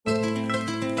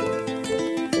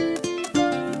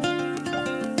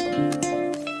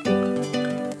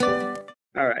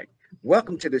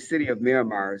Welcome to the City of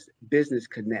Miramar's Business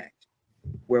Connect,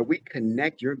 where we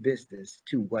connect your business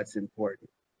to what's important.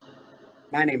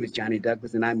 My name is Johnny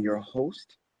Douglas, and I'm your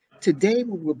host. Today,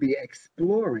 we will be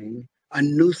exploring a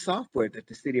new software that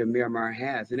the City of Miramar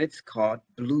has, and it's called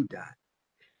Blue Dot.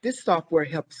 This software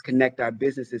helps connect our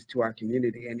businesses to our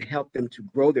community and help them to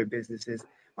grow their businesses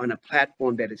on a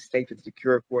platform that is safe and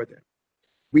secure for them.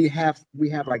 We have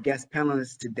our guest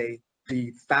panelists today,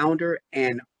 the founder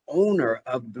and owner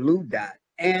of Blue Dot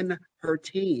and her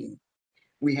team.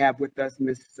 We have with us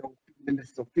Miss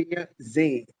Sophia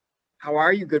Zane. How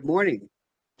are you? Good morning.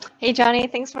 Hey, Johnny,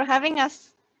 thanks for having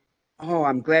us. Oh,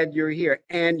 I'm glad you're here.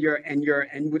 And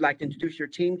would like to introduce your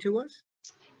team to us?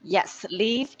 Yes,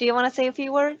 Leaf, do you want to say a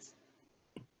few words?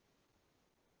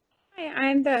 Hi,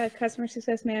 I'm the customer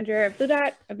success manager at Blue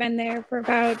Dot. I've been there for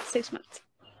about 6 months.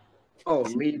 Oh,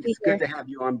 Lee, it's good to have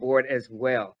you on board as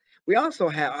well. We also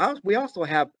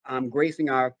have gracing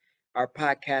our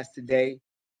podcast today,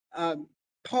 um,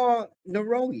 Paul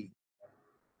Naroe,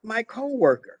 my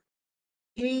coworker.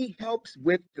 He helps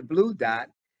with the Blue Dot.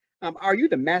 Are you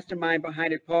the mastermind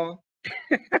behind it, Paul?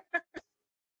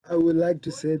 I would like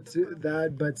to say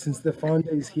that, but since the founder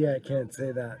is here, I can't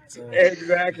say that. So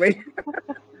Exactly.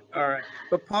 All right.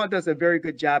 But Paul does a very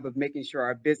good job of making sure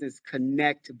our business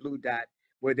connect to Blue Dot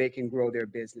where they can grow their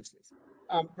businesses.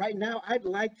 Right now, I'd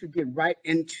like to get right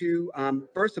into,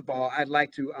 first of all, I'd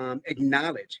like to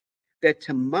acknowledge that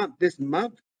this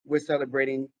month, we're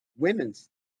celebrating women's,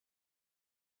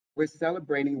 we're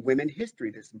celebrating Women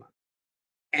History this month.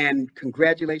 And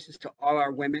congratulations to all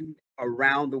our women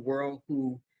around the world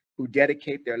who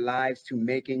dedicate their lives to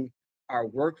making our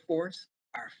workforce,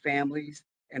 our families,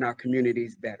 and our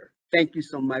communities better. Thank you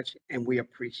so much, and we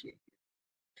appreciate it.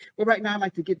 Well, right now I'd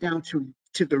like to get down to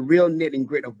the real knit and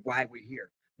grit of why we're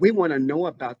here. We want to know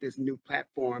about this new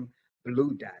platform,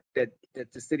 Blue Dot, that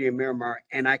the City of Miramar,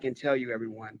 and I can tell you,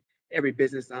 everyone, every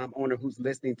business owner who's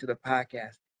listening to the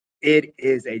podcast, it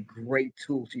is a great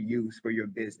tool to use for your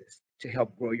business to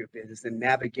help grow your business and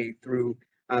navigate through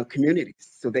communities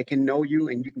so they can know you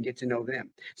and you can get to know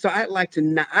them. So I'd like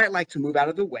to move out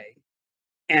of the way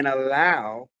and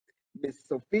allow Miss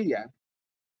Sophia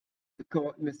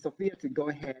Miss Sophia to go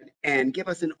ahead and give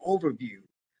us an overview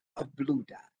of Blue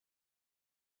Dot.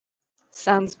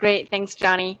 Sounds great. Thanks,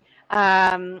 Johnny.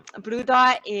 Blue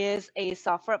Dot is a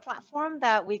software platform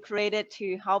that we created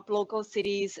to help local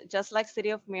cities, just like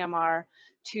City of Miramar,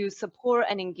 to support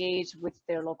and engage with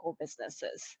their local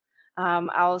businesses.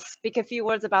 I'll speak a few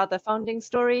words about the founding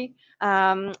story.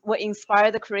 What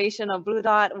inspired the creation of Blue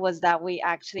Dot was that we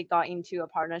actually got into a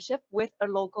partnership with a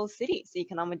local city's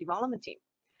economic development team.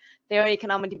 Their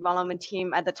economic development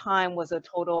team at the time was a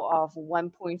total of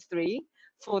 1.3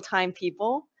 full-time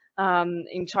people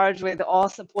in charge with all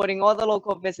supporting all the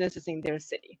local businesses in their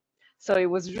city. So it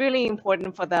was really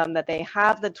important for them that they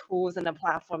have the tools and the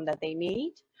platform that they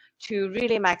need to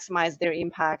really maximize their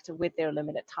impact with their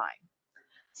limited time.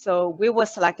 So we were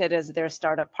selected as their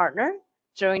startup partner.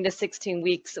 During the 16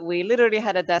 weeks, we literally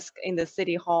had a desk in the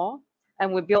city hall,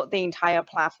 and we built the entire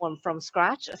platform from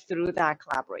scratch through that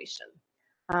collaboration.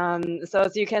 So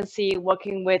as you can see,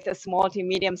 working with small to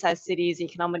medium-sized cities,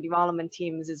 economic development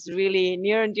teams is really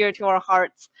near and dear to our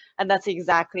hearts, and that's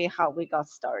exactly how we got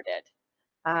started.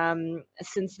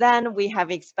 Since then, we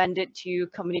have expanded to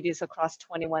communities across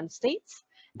 21 states,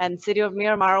 and City of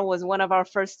Miramar was one of our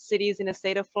first cities in the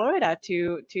state of Florida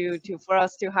for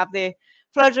us to have the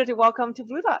pleasure to welcome to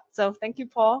Blue Dot. So thank you,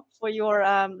 Paul, for your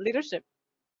leadership.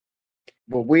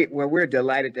 We're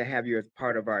delighted to have you as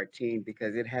part of our team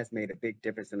because it has made a big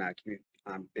difference in our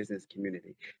business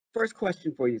community. First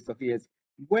question for you, Sophia, is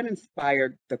what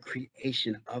inspired the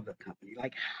creation of the company?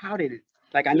 Like, how did it?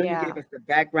 Like, I know you gave us the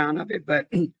background of it,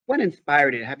 but what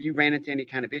inspired it? Have you ran into any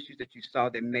kind of issues that you saw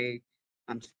that made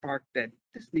spark that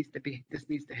this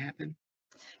needs to happen?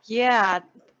 Yeah,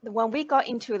 when we got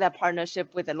into that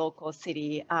partnership with the local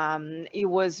city, it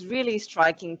was really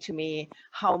striking to me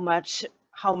how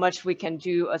much we can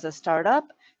do as a startup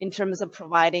in terms of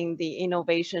providing the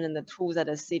innovation and the tools that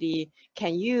a city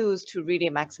can use to really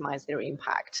maximize their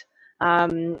impact.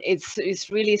 It's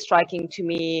really striking to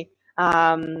me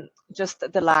just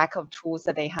the lack of tools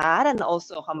that they had and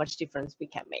also how much difference we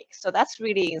can make. So that's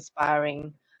really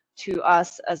inspiring to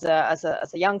us as a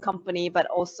young company, but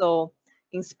also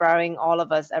inspiring all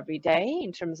of us every day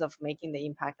in terms of making the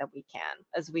impact that we can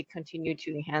as we continue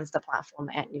to enhance the platform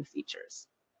and new features.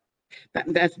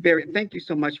 Thank you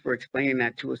so much for explaining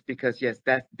that to us because yes,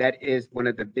 that is one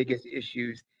of the biggest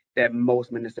issues that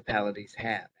most municipalities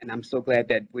have. And I'm so glad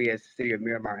that we as the City of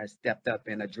Miramar has stepped up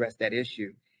and addressed that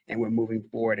issue and we're moving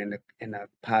forward in a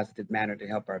positive manner to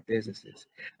help our businesses.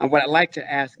 And what I'd like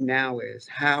to ask now is,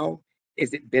 how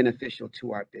is it beneficial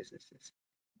to our businesses?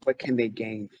 What can they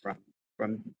gain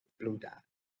from Blue Dot?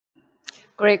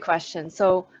 Great question.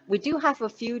 So we do have a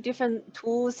few different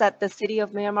tools that the city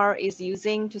of Miramar is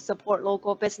using to support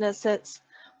local businesses.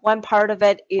 One part of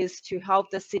it is to help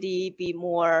the city be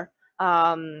more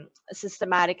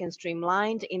systematic and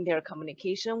streamlined in their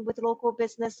communication with local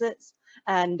businesses.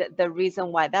 And the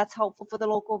reason why that's helpful for the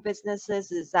local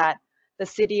businesses is that the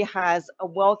city has a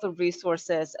wealth of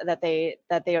resources that they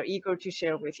are eager to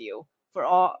share with you for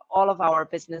all of our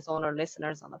business owner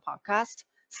listeners on the podcast.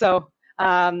 So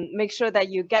make sure that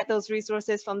you get those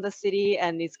resources from the city,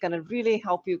 and it's going to really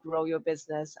help you grow your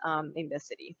business in the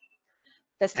city.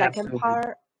 The second Absolutely.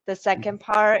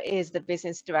 part is the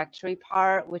business directory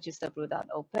part, which is the Blue Dot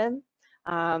Open.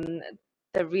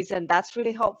 The reason that's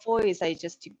really helpful is that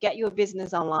just to get your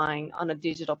business online on a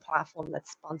digital platform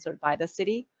that's sponsored by the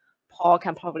city. Paul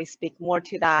can probably speak more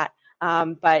to that,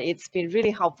 but it's been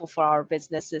really helpful for our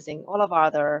businesses in all of our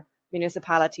other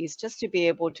municipalities just to be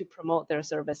able to promote their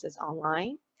services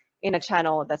online in a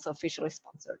channel that's officially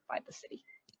sponsored by the city.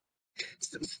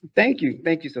 Thank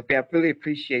you, Sophia. I really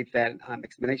appreciate that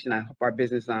explanation. I hope our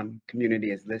business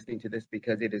community is listening to this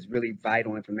because it is really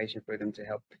vital information for them to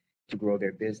help to grow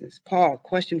their business. Paul,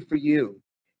 question for you.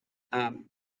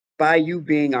 By you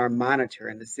being our monitor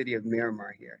in the city of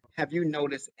Miramar here, have you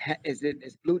noticed,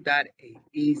 is Blue Dot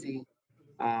easy?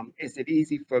 Is it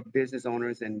easy for business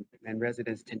owners and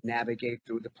residents to navigate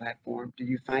through the platform? Do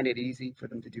you find it easy for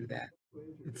them to do that?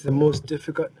 It's the most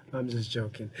difficult. I'm just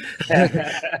joking.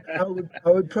 I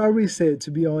would probably say,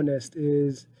 to be honest,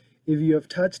 is if you have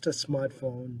touched a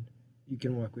smartphone, you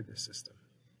can work with the system.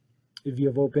 If you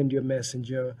have opened your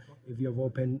messenger, if you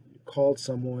have called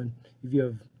someone, if you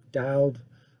have dialed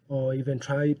or even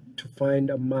tried to find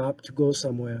a map to go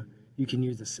somewhere, you can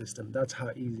use the system. That's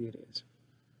how easy it is.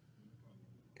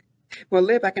 Well,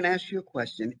 Liv, I can ask you a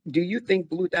question. Do you think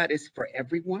Blue Dot is for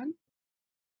everyone?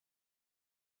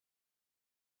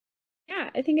 Yeah,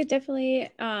 I think it definitely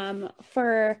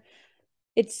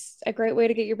it's a great way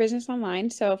to get your business online.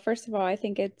 So first of all, I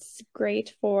think it's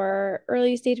great for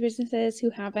early stage businesses who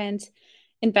haven't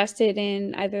invested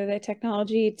in either the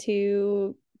technology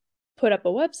to put up a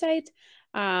website,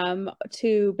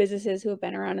 to businesses who have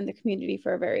been around in the community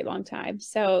for a very long time.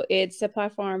 So it's a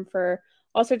platform for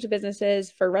all sorts of businesses,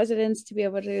 for residents to be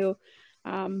able to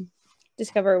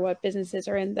discover what businesses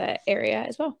are in the area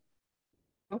as well.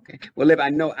 Okay. Well, Liv, I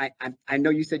know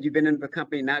you said you've been in the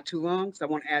company not too long, so I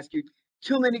won't ask you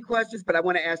too many questions, but I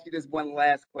want to ask you this one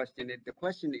last question. The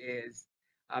question is,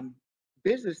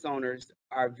 business owners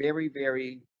are very,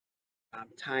 very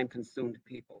time-consumed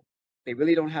people. They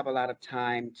really don't have a lot of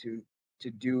time to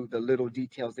do the little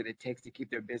details that it takes to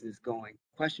keep their business going.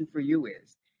 Question for you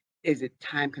is it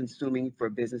time-consuming for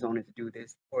a business owner to do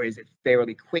this, or is it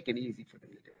fairly quick and easy for them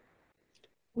to do?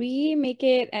 We make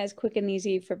it as quick and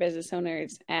easy for business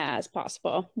owners as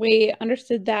possible. We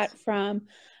understood that from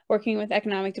working with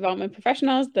economic development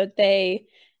professionals, that they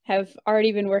have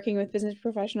already been working with business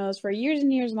professionals for years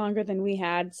and years longer than we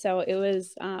had. So it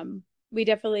was, we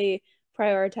definitely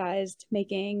prioritized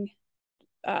making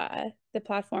the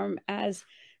platform as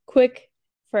quick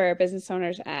for business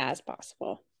owners as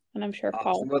possible. And I'm sure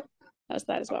Paul knows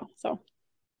that as well. So.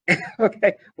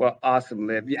 Okay. Well, awesome,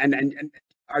 Liv. And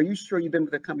are you sure you've been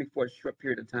with the company for a short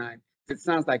period of time? It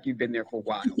sounds like you've been there for a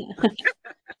while.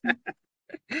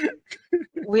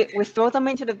 We throw them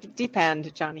into the deep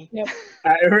end, Johnny. Yep.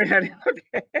 Okay.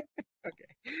 Okay.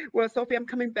 Well, Sophie, I'm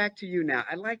coming back to you now.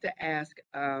 I'd like to ask,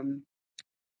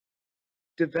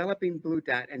 developing Blue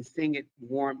Dot and seeing it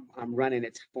run in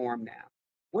its form now,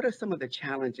 what are some of the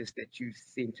challenges that you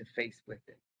seem to face with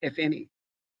it, if any?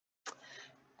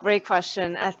 Great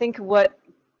question. I think what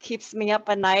keeps me up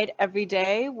at night every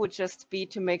day would just be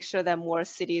to make sure that more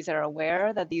cities are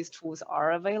aware that these tools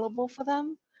are available for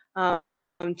them,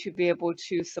 to be able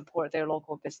to support their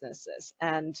local businesses.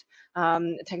 And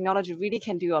technology really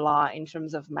can do a lot in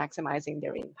terms of maximizing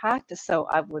their impact. So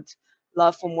I would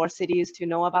love for more cities to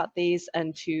know about these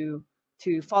and to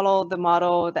follow the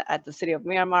model that at the city of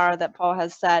Miramar that Paul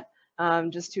has set,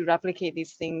 just to replicate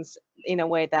these things in a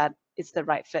way that is the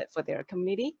right fit for their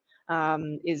community.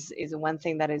 Is one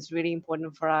thing that is really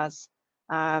important for us.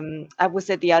 I would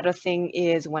say the other thing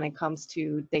is when it comes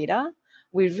to data,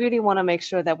 we really want to make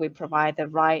sure that we provide the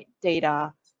right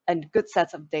data and good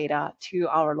sets of data to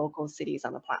our local cities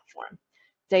on the platform.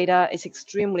 Data is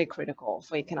extremely critical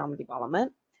for economic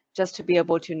development, just to be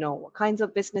able to know what kinds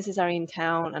of businesses are in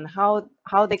town and how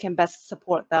they can best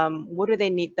support them, what do they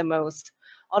need the most,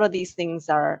 All of these things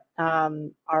are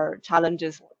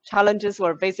challenges. Challenges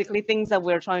were basically things that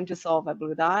we're trying to solve at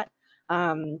Blue Dot,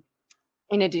 in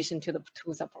addition to the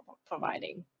tools that we're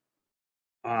providing.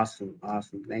 Awesome,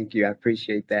 awesome. Thank you. I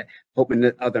appreciate that. Hoping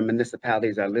that other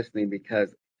municipalities are listening,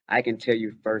 because I can tell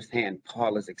you firsthand,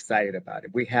 Paul is excited about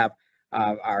it. We have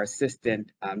our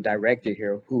assistant director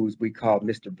here, who's we call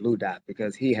Mr. Blue Dot,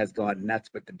 because he has gone nuts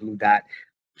with the Blue Dot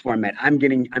format. I'm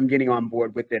getting on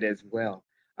board with it as well.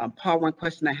 Paul, one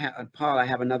question I have, Paul, I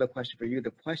have another question for you.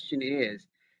 The question is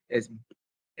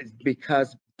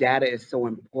because data is so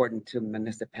important to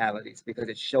municipalities, because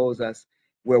it shows us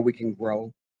where we can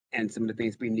grow and some of the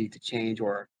things we need to change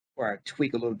or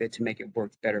tweak a little bit to make it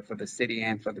work better for the city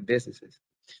and for the businesses.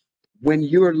 When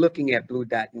you're looking at Blue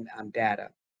Dot data,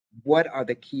 what are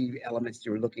the key elements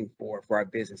you're looking for our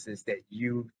businesses that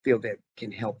you feel that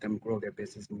can help them grow their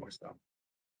business more so?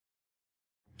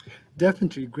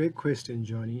 Definitely, great question,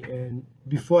 Johnny. And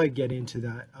before I get into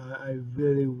that, I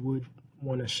really would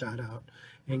want to shout out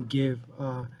and give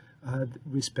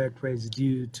respect where it's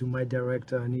due to my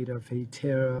director, Anita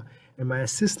Feitera, and my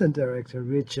assistant director,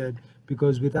 Richard,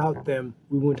 because without them,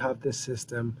 we wouldn't have this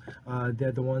system.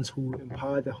 They're the ones who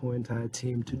empower the whole entire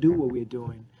team to do what we're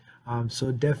doing.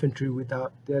 So definitely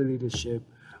without their leadership,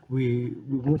 we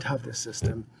won't have the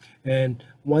system. And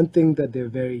one thing that they're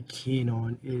very keen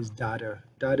on is data.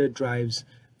 Data drives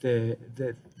the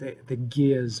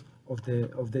gears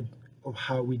of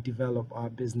how we develop our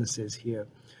businesses here.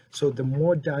 So the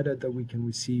more data that we can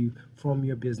receive from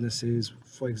your businesses,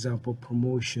 for example,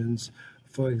 promotions,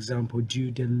 for example, do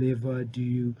you deliver? Do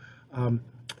you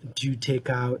take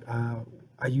out?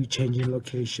 Are you changing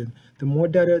location? The more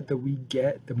data that we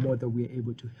get, the more that we're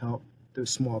able to help the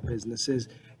small businesses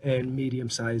and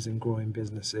medium-sized and growing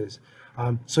businesses.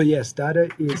 So yes, data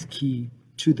is key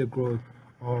to the growth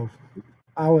of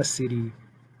our city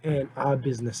and our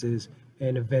businesses,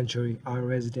 and eventually our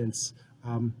residents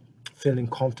feeling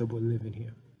comfortable living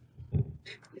here.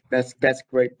 That's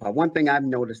great, Paul. One thing I've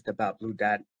noticed about Blue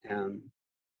Dot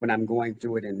when I'm going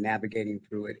through it and navigating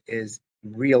through it is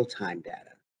real-time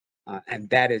data. And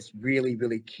that is really,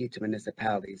 really key to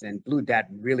municipalities. And Blue Dot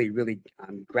really, really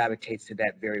gravitates to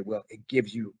that very well. It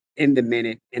gives you in the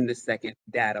minute, in the second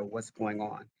data, what's going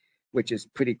on, which is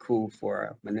pretty cool for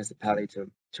a municipality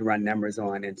to run numbers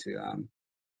on and to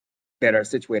better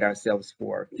situate ourselves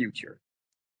for future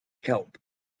help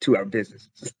to our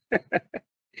businesses.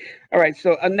 All right,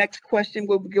 so our next question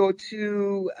will go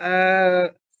to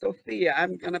Sophia.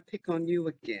 I'm gonna pick on you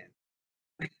again.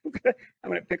 I'm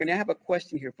gonna pick on you. I have a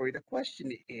question here for you. The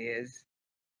question is,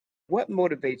 what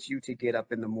motivates you to get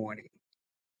up in the morning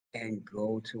and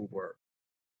go to work?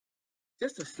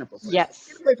 Just a simple question. Yes.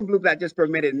 Get away from Blue Dot just for a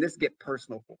minute and let's get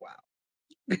personal for a while.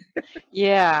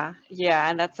 Yeah,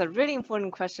 and that's a really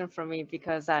important question for me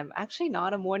because I'm actually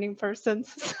not a morning person.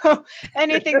 So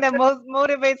anything that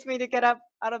motivates me to get up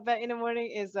out of bed in the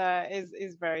morning is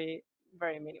very,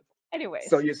 very meaningful. Anyways,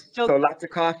 so lots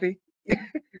of coffee.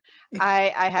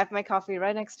 I have my coffee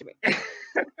right next to me.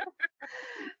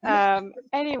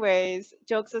 Anyways,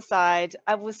 jokes aside,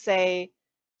 I would say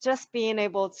just being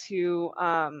able to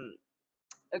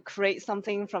create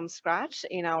something from scratch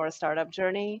in our startup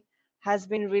journey has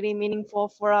been really meaningful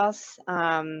for us,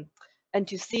 and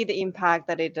to see the impact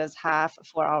that it does have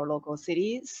for our local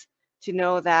cities, to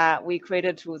know that we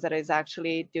created tools that is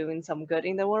actually doing some good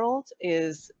in the world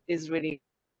is really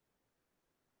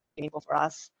meaningful for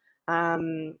us,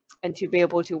 and to be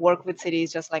able to work with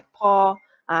cities just like Paul,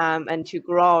 and to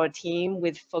grow our team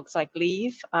with folks like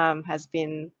Leaf has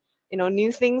been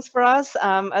new things for us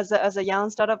as a young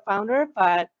startup founder,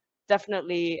 but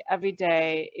definitely every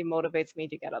day it motivates me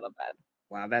to get out of bed.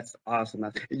 Wow, that's awesome.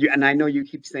 And I know you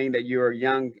keep saying that you're a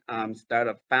young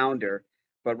startup founder,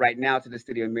 but right now to the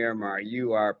city of Miramar,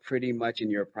 you are pretty much in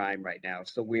your prime right now.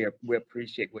 So we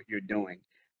appreciate what you're doing.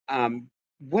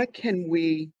 What can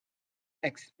we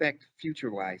expect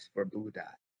future-wise for Blue Dot?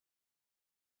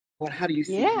 How do you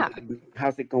see Yeah.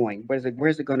 how's it going? Where's it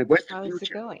going? How is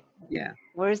it going? Yeah.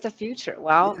 Where is the future?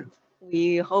 Well, Yeah.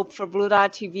 we hope for Blue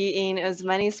Dot to be in as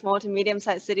many small to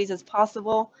medium-sized cities as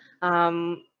possible.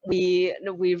 We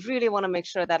really want to make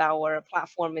sure that our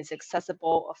platform is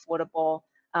accessible, affordable,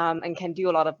 and can do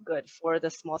a lot of good for the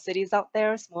small cities out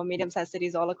there, small, medium-sized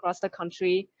cities all across the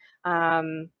country.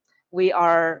 We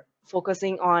are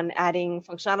focusing on adding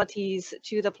functionalities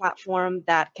to the platform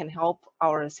that can help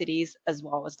our cities as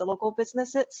well as the local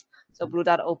businesses. So Blue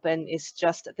Dot Open is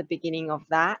just at the beginning of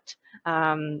that.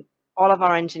 All of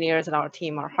our engineers and our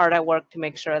team are hard at work to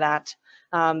make sure that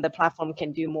the platform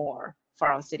can do more for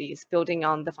our cities, building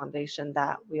on the foundation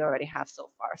that we already have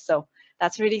so far. So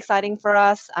that's really exciting for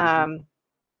us.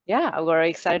 yeah, we're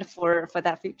excited for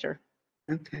that future.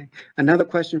 Okay. Another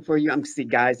question for you. I'm see,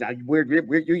 guys.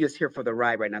 You're just here for the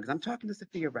ride right now because I'm talking to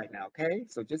Sophia right now. Okay,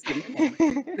 so just give me a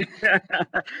moment.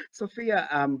 Sophia,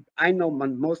 I know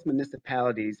most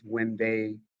municipalities when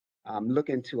they look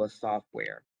into a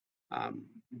software um,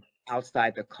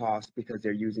 outside the cost because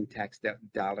they're using tax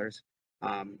dollars,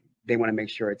 they want to make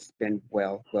sure it's spent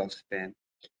well spent.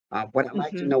 What I'd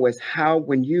like to Mhm. know is how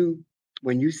when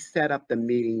you set up the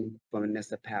meeting for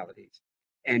municipalities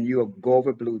and you go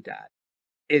over Blue Dot,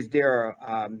 is there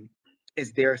is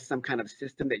there some kind of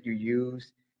system that you use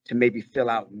to maybe fill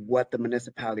out what the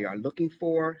municipality are looking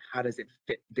for? How does it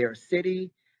fit their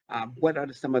city? What are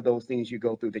some of those things you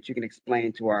go through that you can explain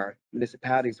to our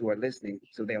municipalities who are listening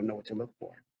so they'll know what to look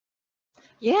for?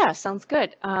 Yeah, sounds good.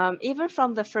 Even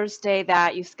from the first day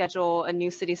that you schedule a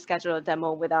new city schedule a demo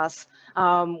with us,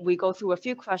 we go through a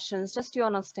few questions just to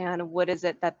understand what is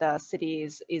it that the city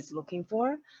is looking for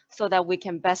so that we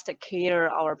can best cater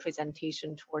our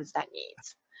presentation towards that needs.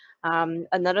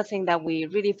 Another thing that we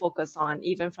really focus on,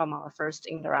 even from our first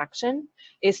interaction,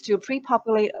 is to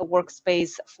pre-populate a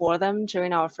workspace for them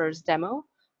during our first demo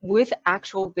with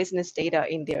actual business data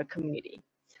in their community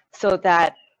so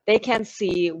that they can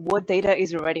see what data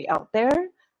is already out there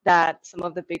that some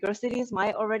of the bigger cities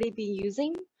might already be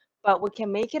using, but we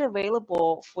can make it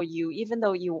available for you, even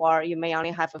though you may only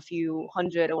have a few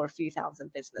hundred or a few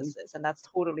thousand businesses, and that's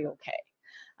totally okay.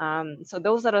 So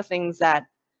those are the things that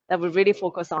we really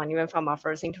focus on, even from our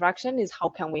first interaction, is how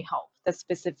can we help the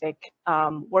specific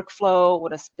workflow or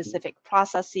the specific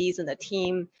processes and the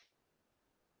team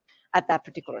at that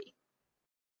particular.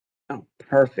 Oh,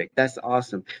 perfect. That's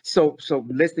awesome. So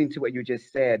listening to what you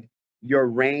just said, your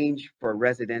range for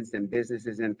residents and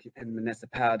businesses and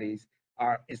municipalities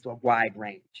is a wide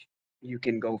range. You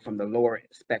can go from the lower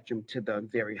spectrum to the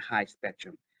very high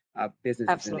spectrum of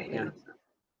businesses in the Absolutely. area.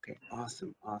 Okay,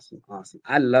 awesome, awesome, awesome.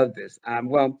 I love this.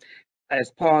 Well, as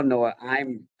Paul Noah,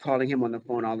 I'm calling him on the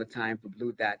phone all the time for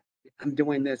Blue Dot. I'm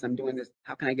doing this. I'm doing this.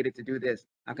 How can I get it to do this?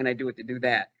 How can I do it to do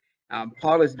that?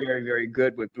 Paul is very, very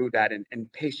good with Blue Dot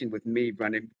and patient with me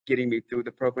getting me through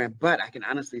the program. But I can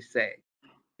honestly say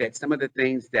that some of the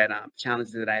things that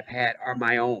challenges that I've had are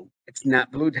my own. It's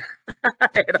not Blue Dot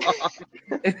at all.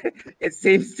 It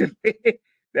seems to be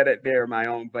that they're my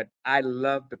own, but I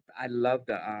love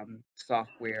the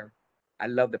software. I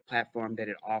love the platform that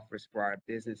it offers for our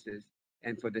businesses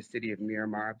and for the city of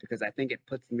Miramar because I think it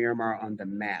puts Miramar on the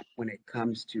map when it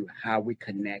comes to how we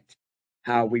connect,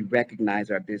 how we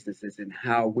recognize our businesses, and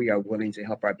how we are willing to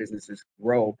help our businesses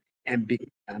grow and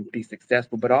be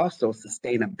successful, but also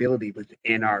sustainability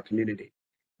within our community.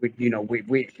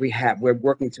 We're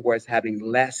working towards having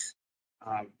less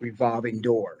revolving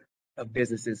door of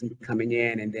businesses coming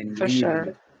in and then For leaving.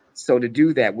 sure. So to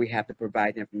do that, we have to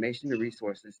provide information and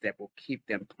resources that will keep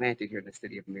them planted here in the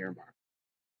city of Miramar.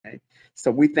 Okay? So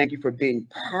we thank you for being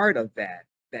part of that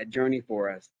journey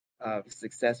for us of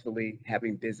successfully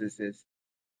having businesses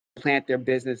plant their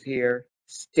business here,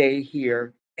 stay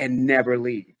here, and never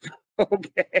leave.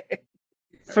 Okay.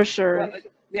 For sure. Well,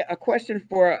 yeah, a question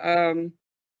for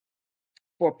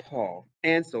Paul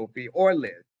and Sophie or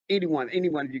Liz. Any one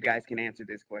of you guys can answer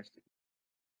this question.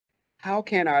 How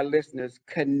can our listeners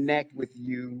connect with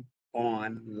you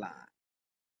online?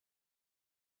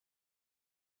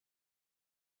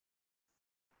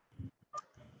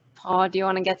 Paul, do you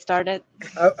want to get started?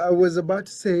 I was about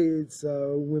to say it's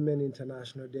Women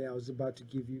International Day. I was about to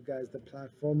give you guys the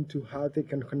platform to how they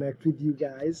can connect with you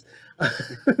guys.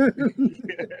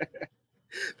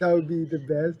 That would be the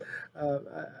best.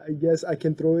 I guess I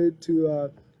can throw it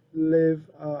to Liv.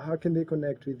 How can they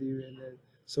connect with you? And then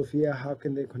Sophia, how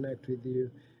can they connect with you?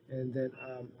 And then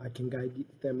I can guide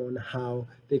them on how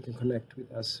they can connect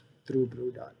with us through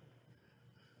Blue Dot.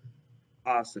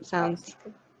 Awesome. Sounds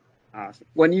Awesome.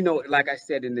 Well, like I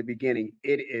said in the beginning,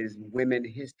 it is Women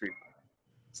History Month.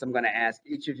 So I'm going to ask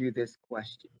each of you this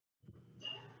question.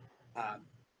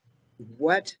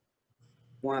 What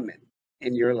woman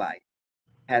in your life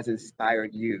has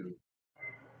inspired you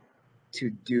to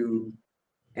do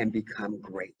and become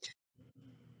great?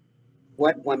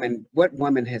 What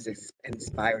woman has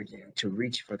inspired you to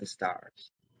reach for the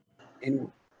stars?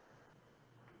 And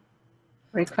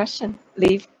great question.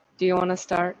 Lee, do you want to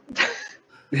start?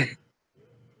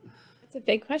 That's a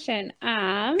big question.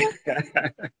 I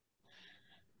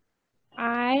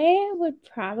would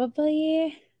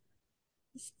probably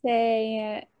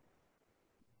say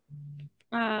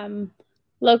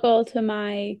local to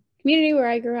my community where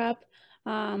I grew up,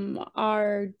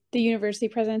 the university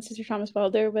president, Sister Thomas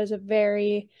Balder, was a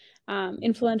very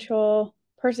influential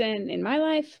person in my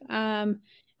life, and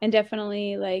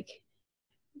definitely like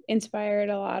inspired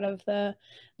a lot of the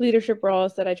leadership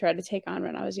roles that I tried to take on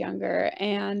when I was younger,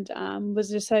 and was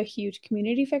just a huge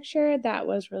community fixture that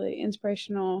was really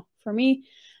inspirational for me,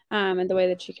 and the way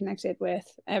that she connected with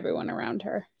everyone around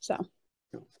her. So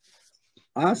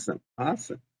Awesome.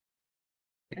 Awesome.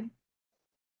 Yeah.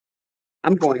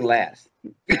 I'm going last.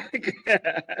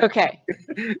 Okay.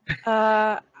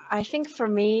 I think for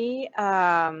me,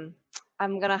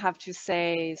 I'm gonna have to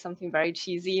say something very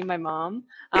cheesy, my mom.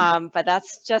 But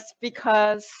that's just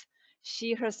because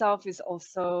she herself is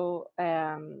also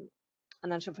an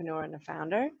entrepreneur and a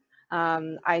founder.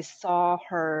 I saw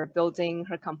her building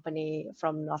her company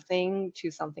from nothing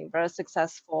to something very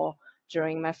successful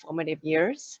during my formative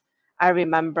years. I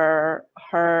remember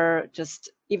her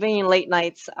just even in late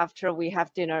nights after we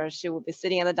have dinner, she would be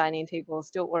sitting at the dining table,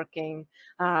 still working,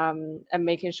 and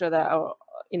making sure that our,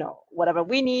 whatever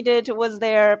we needed was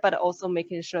there, but also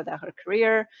making sure that her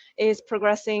career is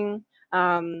progressing,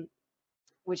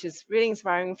 which is really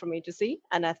inspiring for me to see.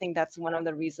 And I think that's one of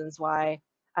the reasons why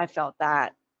I felt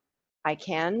that I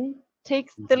can take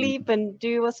the leap and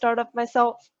do a startup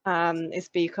myself, is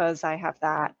because I have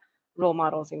that role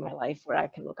models in my life where I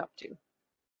can look up to.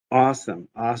 Awesome.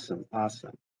 Awesome.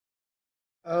 Awesome.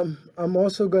 I'm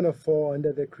also gonna fall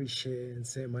under the cliche and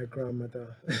say my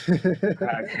grandmother.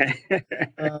 Okay.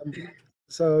 Um,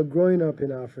 so growing up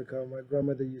in Africa, my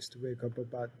grandmother used to wake up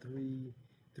about 3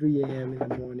 a.m. in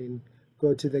the morning,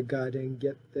 go to the garden,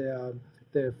 get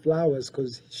the flowers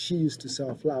because she used to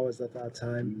sell flowers at that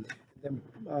time, and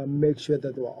make sure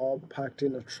that they were all packed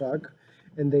in a truck,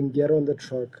 and then get on the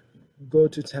truck, go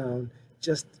to town,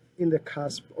 just in the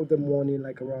cusp of the morning,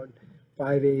 like around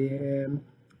 5 a.m.,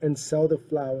 and sell the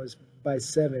flowers by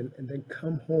 7, and then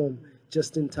come home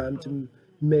just in time to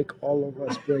make all of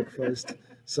us breakfast.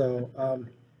 So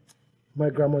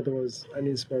my grandmother was an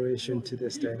inspiration to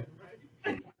this day.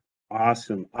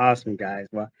 Awesome. Awesome, guys.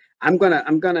 Well, I'm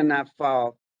gonna not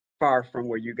fall far from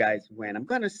where you guys went. I'm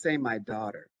gonna say my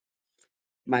daughter.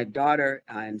 My daughter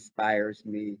inspires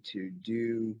me to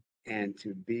do and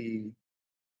to be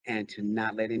and to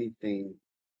not let anything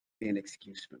be an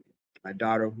excuse for me. My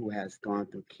daughter, who has gone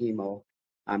through chemo,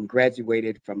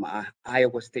 graduated from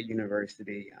Iowa State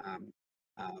University,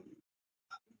 um,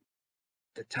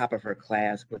 the top of her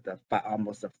class with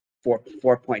almost a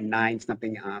 4.9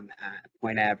 something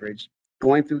point average,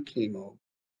 going through chemo,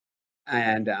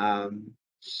 and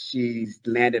she's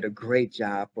landed a great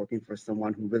job working for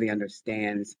someone who really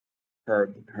understands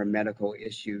her medical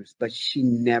issues. But she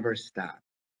never stopped.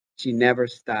 She never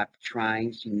stopped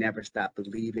trying. She never stopped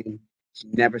believing. She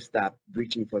never stopped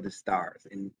reaching for the stars.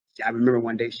 And I remember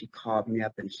one day she called me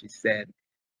up and she said,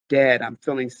 "Dad, I'm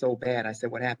feeling so bad." I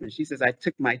said, "What happened?" She says, "I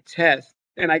took my test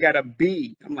and I got a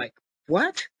B." I'm like,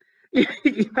 "What?"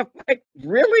 I'm like,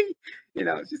 "Really?"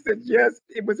 She said, "Yes,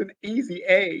 it was an easy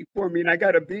A for me and I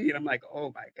got a B." And I'm like,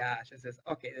 "Oh my gosh." I says,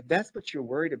 "Okay, if that's what you're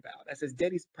worried about." I says,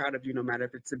 "Daddy's proud of you no matter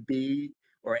if it's a B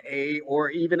or A or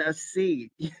even a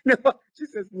C." She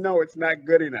says, "No, it's not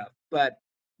good enough." But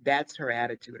that's her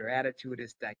attitude. Her attitude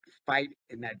is that fight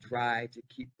and that drive to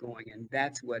keep going. And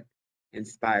that's what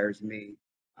inspires me.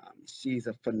 She's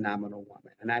a phenomenal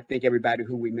woman. And I think everybody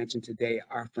who we mentioned today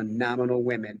are phenomenal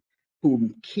women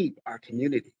who keep our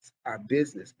communities, our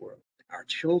business world, our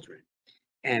children,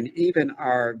 and even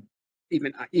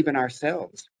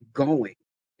ourselves going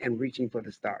and reaching for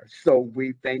the stars. So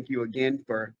we thank you again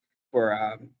for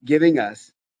giving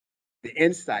us the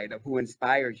insight of who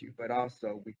inspires you, but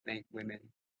also we thank women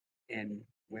in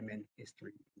Women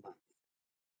History Month.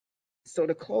 So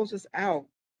to close us out,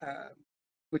 uh,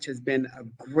 which has been a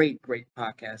great, great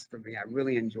podcast for me. I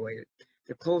really enjoyed it.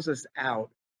 To close us out,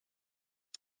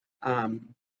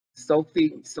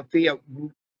 Sophia,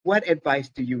 what advice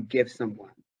do you give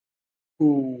someone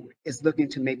who is looking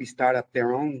to maybe start up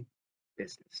their own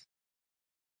business?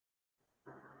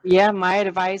 Yeah, my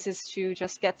advice is to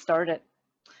just get started.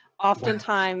 Wow.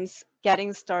 Oftentimes,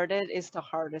 getting started is the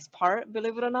hardest part,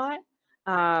 believe it or not.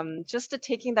 Just to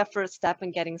taking that first step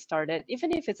and getting started,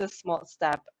 even if it's a small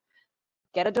step,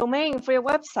 get a domain for your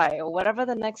website or whatever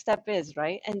the next step is,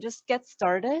 right? And just get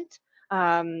started,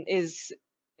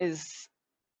 is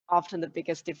often the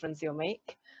biggest difference you'll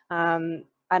make. And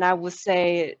I would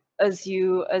say, as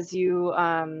you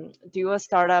do a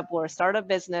startup or start a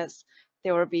business,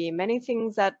 there will be many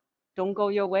things that don't go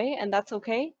your way, and that's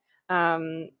okay.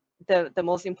 Um, the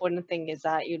most important thing is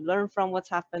that you learn from what's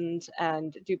happened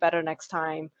and do better next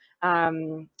time.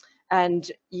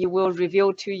 And you will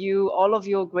reveal to you all of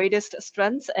your greatest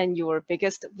strengths and your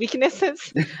biggest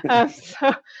weaknesses. That's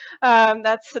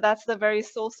the very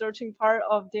soul searching part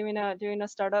of doing a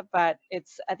startup. But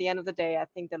it's, at the end of the day, I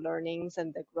think the learnings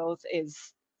and the growth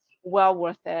is well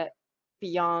worth it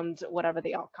beyond whatever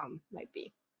the outcome might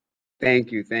be.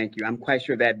 Thank you, thank you. I'm quite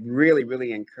sure that really,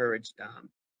 really encouraged a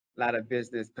lot of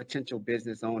potential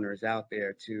business owners out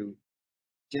there to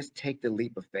just take the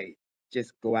leap of faith.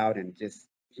 Just go out and just,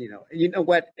 you know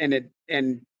what,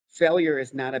 and failure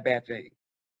is not a bad thing.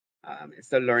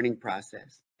 It's a learning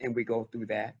process, and we go through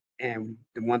that. And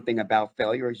the one thing about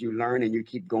failure is you learn and you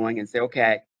keep going and say,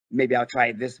 okay, maybe I'll try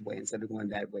it this way instead of going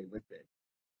that way with it.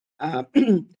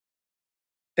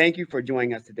 Thank you for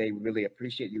joining us today. We really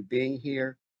appreciate you being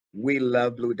here. We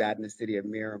love Blue Dot in the city of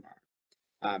Miramar.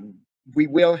 We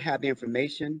will have the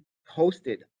information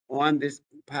posted on this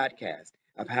podcast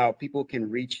of how people can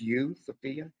reach you,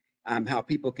 Sophia, how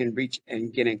people can reach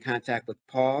and get in contact with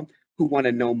Paul, who want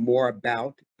to know more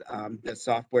about the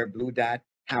software Blue Dot,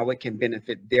 how it can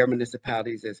benefit their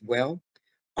municipalities as well.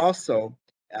 Also,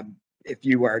 if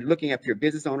you are looking at your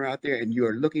business owner out there and you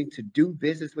are looking to do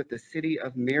business with the city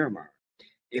of Miramar,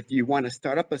 if you want to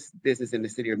start up a business in the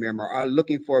city of Miramar or are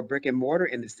looking for a brick and mortar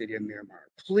in the city of Miramar,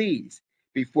 please,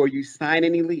 before you sign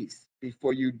any lease,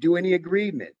 before you do any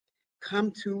agreement,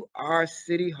 come to our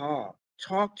city hall,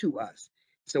 talk to us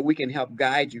so we can help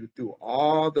guide you through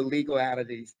all the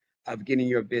legalities of getting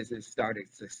your business started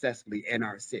successfully in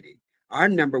our city. Our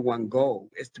number one goal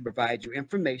is to provide you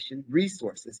information,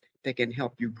 resources that can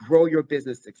help you grow your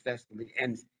business successfully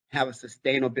and have a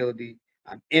sustainability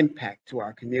impact to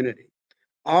our community.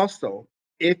 Also,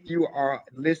 if you are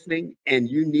listening and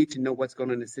you need to know what's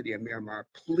going on in the city of Miramar,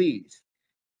 please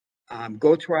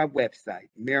go to our website,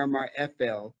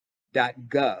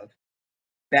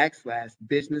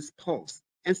 miramarfl.gov/business pulse,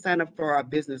 and sign up for our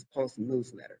Business Pulse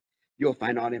newsletter. You'll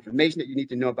find all the information that you need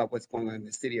to know about what's going on in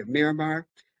the city of Miramar.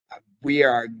 We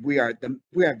are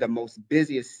the most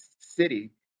busiest city,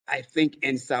 I think,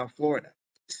 in South Florida.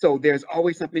 So there's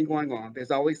always something going on. There's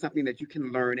always something that you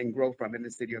can learn and grow from in the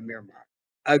city of Miramar.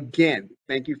 Again,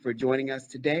 thank you for joining us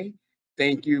today.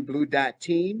 Thank you, Blue Dot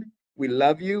team. We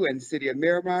love you in the city of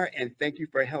Miramar, and thank you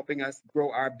for helping us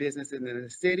grow our business in the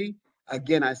city.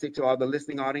 Again, I say to all the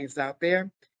listening audience out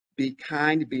there, be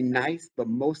kind, be nice, but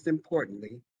most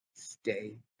importantly,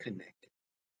 stay connected.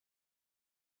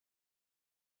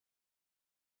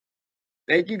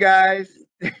 Thank you, guys.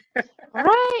 All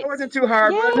right. It wasn't too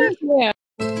hard, was Yay. it? Yeah.